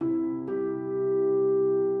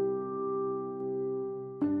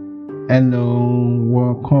Hello,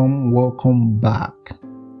 welcome back.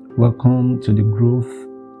 Welcome to the Growth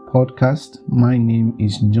Podcast. My name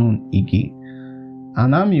is John Ige,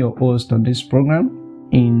 and I'm your host of this program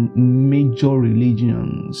in major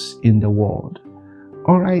religions in the world.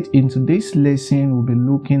 Alright, in today's lesson, we'll be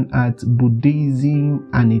looking at Buddhism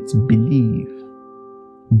and its belief.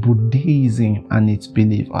 Buddhism and its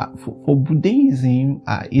belief. For Buddhism,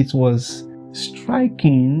 it was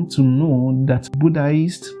striking to know that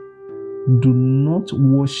Buddhists do not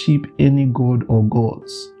worship any god or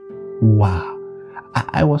gods. Wow.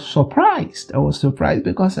 I was surprised.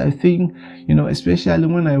 Because I think, especially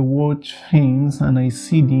when I watch things and I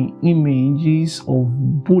see the images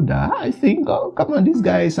of Buddha, I think, oh, come on, these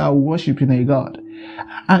guys are worshiping a god.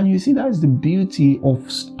 And you see, that's the beauty of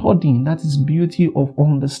studying. That is beauty of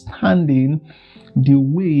understanding the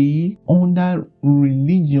way other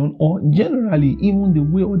religion, or generally even the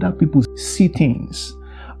way other people see things.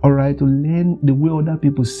 Alright, to learn the way other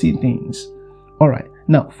people see things. Alright,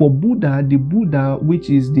 now for Buddha, the Buddha, which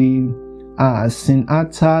is the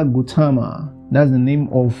Siddhartha Gautama, that's the name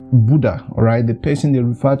of Buddha, alright, the person they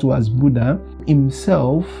refer to as Buddha,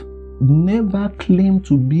 himself never claimed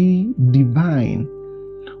to be divine,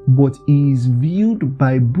 but he is viewed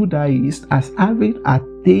by Buddhists as having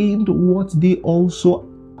attained what they also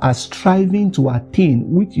are striving to attain,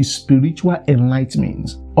 which is spiritual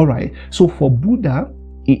enlightenment. Alright, so for Buddha,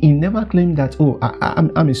 he never claimed that,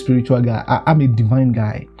 I'm a spiritual guy, I'm a divine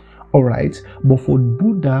guy. Alright, but for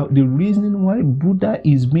Buddha, the reason why Buddha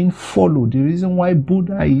is being followed, the reason why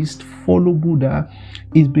Buddhists follow Buddha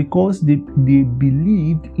is because they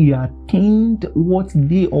believed he attained what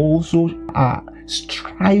they also are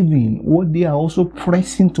striving, what they are also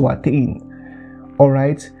pressing to attain.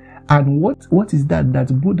 Alright, and what is that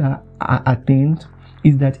Buddha attained?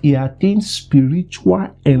 Is that he attained spiritual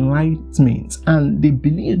enlightenment, and they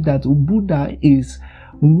believe that Buddha is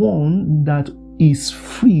one that is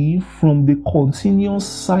free from the continuous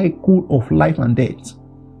cycle of life and death.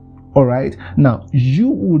 Alright, now you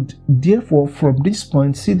would therefore from this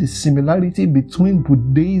point see the similarity between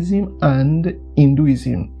Buddhism and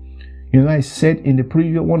Hinduism. I said in the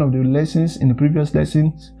previous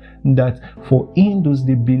lessons that for Hindus,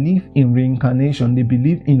 they believe in reincarnation, they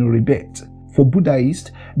believe in rebirth. For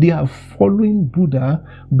Buddhists, they are following Buddha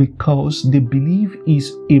because they believe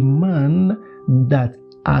he's a man that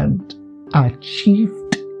had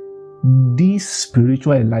achieved this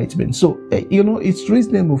spiritual enlightenment. So, it's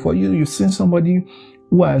reasonable for you. You've seen somebody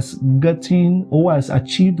who has gotten or has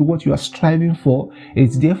achieved what you are striving for.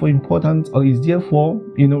 It's therefore important, or it's therefore,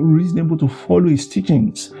 reasonable to follow his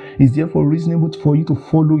teachings. It's therefore reasonable for you to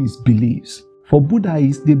follow his beliefs. For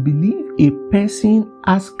Buddhists, they believe a person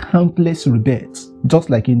has countless rebirths, just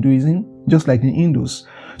like Hinduism, just like the Hindus.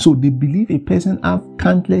 So they believe a person has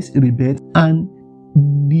countless rebirths, and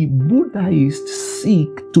the Buddhists seek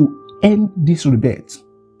to end this rebirth.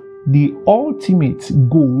 The ultimate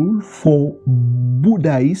goal for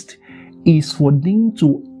Buddhists is for them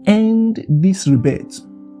to end this rebirth.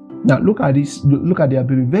 Now look at this. Look at their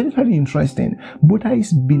belief. Very, very interesting.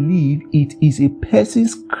 Buddhists believe it is a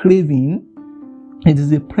person's craving. It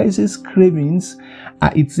is a person's cravings,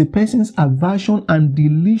 it's a person's aversion and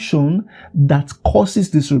delusion that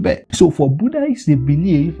causes this rebirth. So for Buddhists, they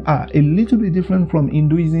believe, a little bit different from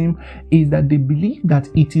Hinduism, is that they believe that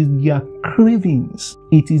it is their cravings,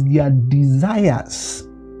 it is their desires.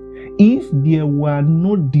 If there were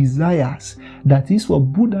no desires, that is for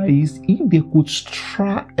Buddhists, if they could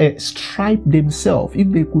stripe themselves,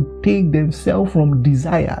 if they could take themselves from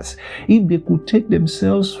desires, if they could take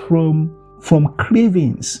themselves from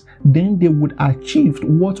cravings, then they would achieve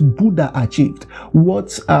what Buddha achieved, what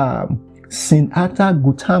Siddhartha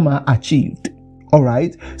Gautama achieved.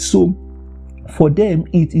 Alright, so for them,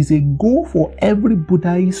 it is a goal for every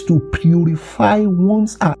Buddhist to purify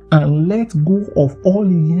one's heart and let go of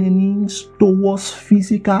all yearnings towards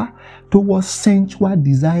physical, towards sensual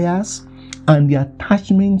desires and the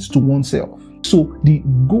attachments to oneself. So the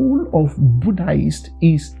goal of Buddhists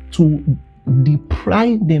is to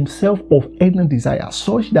deprive themselves of any desire,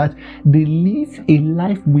 such that they live a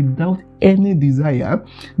life without any desire.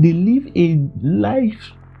 They live a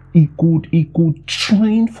life he could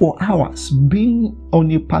train for hours, being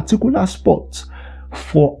on a particular spot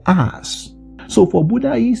for hours. So for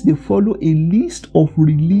Buddhists, they follow a list of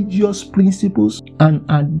religious principles and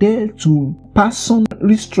adhere to person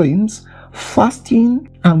restraints, fasting,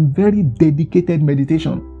 and very dedicated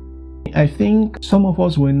meditation. I think some of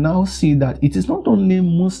us will now see that it is not only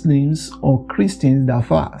Muslims or Christians that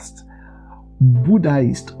fast,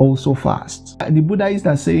 Buddhists also fast. The Buddhists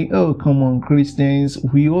are saying, oh, come on, Christians,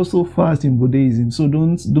 we also fast in Buddhism, so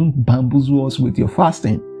don't bamboozle us with your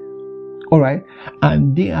fasting. All right.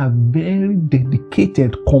 And they are very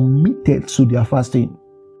dedicated, committed to their fasting.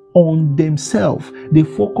 On themselves, they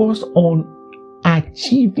focus on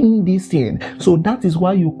achieving this thing. So that is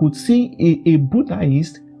why you could see a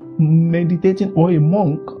Buddhist meditating, or a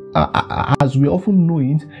monk, as we often know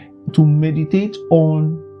it, to meditate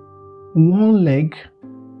on one leg,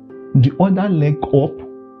 the other leg up,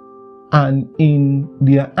 and in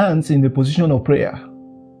their hands in the position of prayer.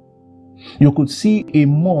 You could see a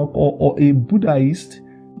monk or a Buddhist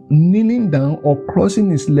kneeling down or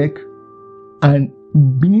crossing his leg and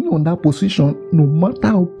being on that position, no matter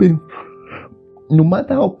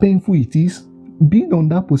how painful it is, being on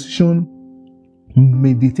that position,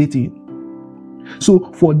 meditating.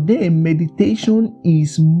 So for them, meditation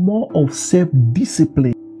is more of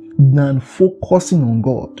self-discipline than focusing on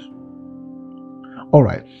God. All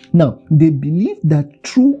right. Now, they believe that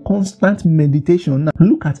through constant meditation, now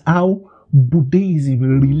look at how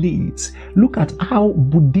Buddhism relates. Look at how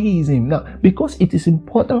Buddhism, now, because it is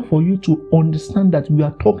important for you to understand that we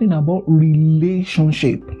are talking about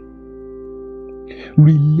relationship.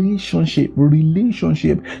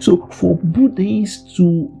 So for Buddhists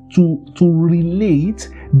to relate,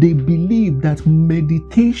 they believe that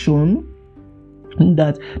meditation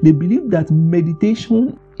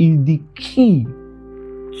is the key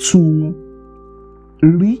to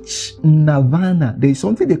reach nirvana. There is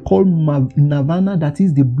something they call nirvana, that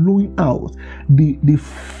is the blowing out, the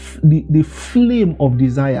flame of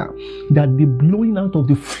desire, that the blowing out of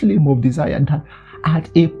the flame of desire, that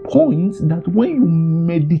at a point, that when you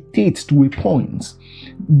meditate to a point,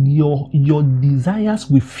 your desires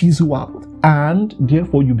will fizzle out, and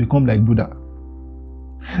therefore you become like Buddha.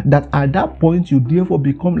 That at that point you therefore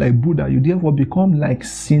become like Buddha, you therefore become like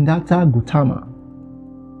Siddhartha Gautama.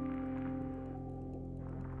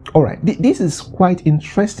 All right, this is quite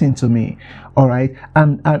interesting to me. All right,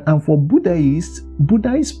 and for Buddhists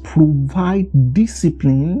provide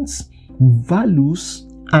disciplines, values,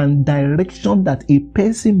 and direction that a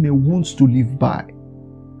person may want to live by.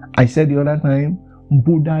 I said the other time,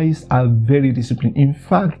 Buddhists are very disciplined. In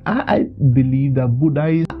fact, I believe that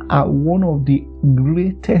Buddhists are one of the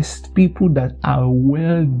greatest people that are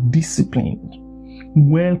well disciplined,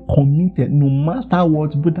 well committed. No matter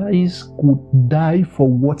what, Buddhists could die for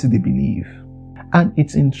what they believe. And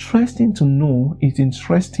it's interesting to know, it's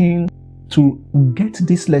interesting to get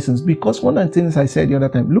these lessons, because one of the things I said the other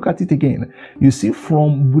time, look at it again. You see,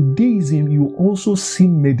 from Buddhism, you also see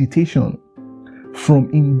meditation. From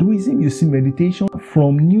Hinduism, you see meditation.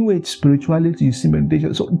 From New Age spirituality, you see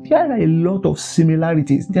meditation. So there are a lot of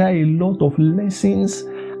similarities. There are a lot of lessons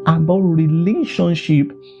about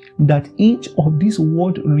relationship that each of these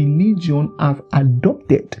world religion have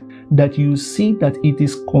adopted, that you see that it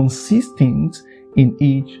is consistent in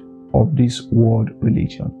each of these world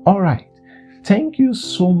religion. All right. Thank you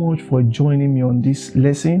so much for joining me on this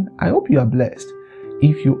lesson. I hope you are blessed.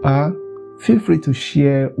 If you are, feel free to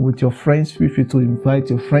share with your friends. Feel free to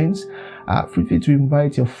invite your friends. Feel free to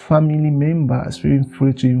invite your family members. Feel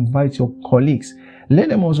free to invite your colleagues. Let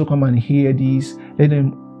them also come and hear this. Let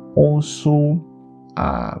them also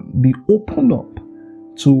be open up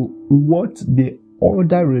to what the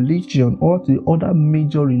other religion or the other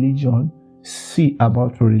major religion see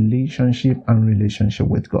about relationship and relationship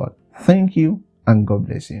with God. Thank you, and God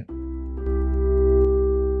bless you.